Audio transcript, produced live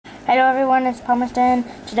Hello everyone, it's Pawlmeston.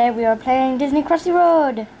 Today we are playing Disney Crossy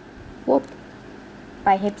Road. Whoop.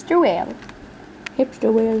 By Hipster Whale.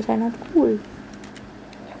 Hipster whales are not cool.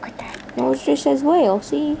 Look at that. No, it just says whale,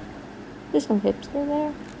 see? There's no hipster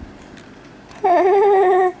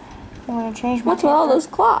there. I'm gonna change my What's with all those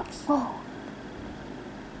clocks? Whoa.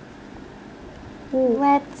 Ooh.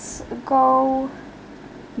 Let's go.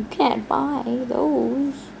 You can't buy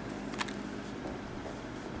those.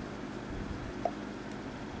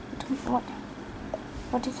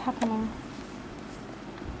 What is happening?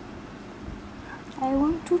 I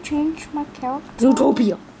want to change my character.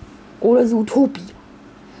 Zootopia. Go to Zootopia.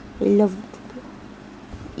 I love Zootopia.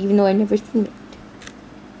 Even though I've never seen it.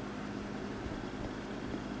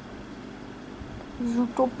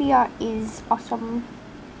 Zootopia is awesome.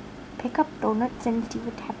 Pick up donuts and see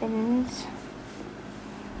what happens.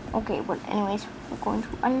 Okay, well, anyways, we're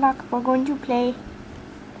going to play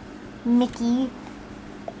Mickey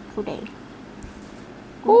today.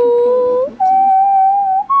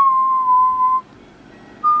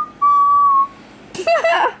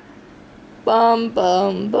 Bum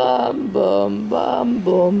bum bum bum bum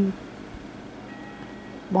bum.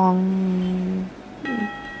 Bong.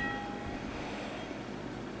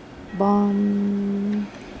 Bum.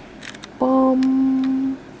 Bum.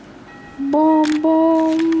 Bum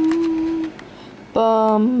bum.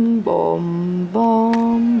 Bum bum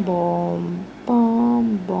bum bum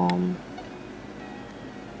bum bum.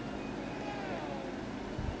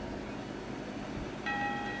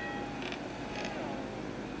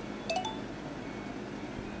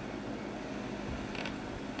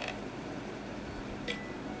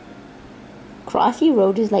 Crossy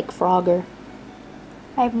Road is like Frogger.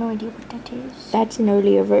 I have no idea what that is. That's an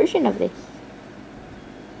earlier version of this.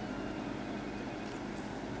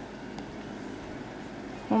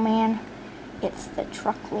 Oh man, it's the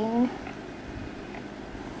truck lane.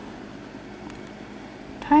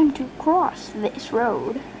 Time to cross this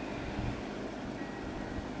road.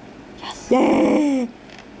 Yes. Yeah.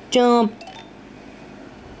 Jump.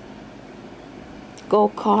 Go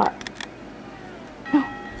kart. No.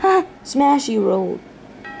 Ah. Smashy Road.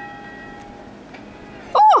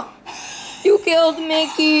 Oh! You killed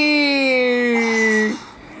Mickey!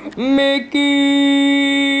 Mickey!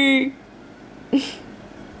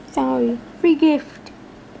 Sorry. Free gift.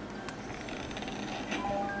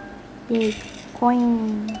 Yay.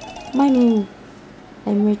 Coin. Money.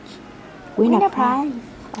 I'm rich. Win a prize.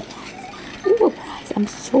 Ooh, a prize. I'm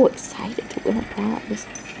so excited to win a prize.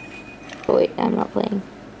 Oh wait, I'm not playing.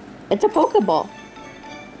 It's a Pokeball.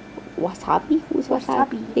 Wasabi? Who's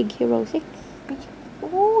Wasabi? Big Hero 6.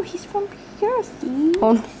 Oh, he's from here, see?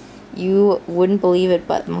 Oh no. You wouldn't believe it,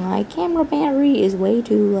 but my camera battery is way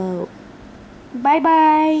too low.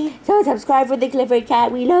 Bye-bye. So subscribe for the Clifford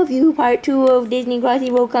Cat. We love you. Part 2 of Disney Crossy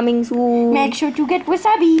Road coming soon. Make sure to get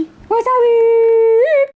wasabi. Wasabi!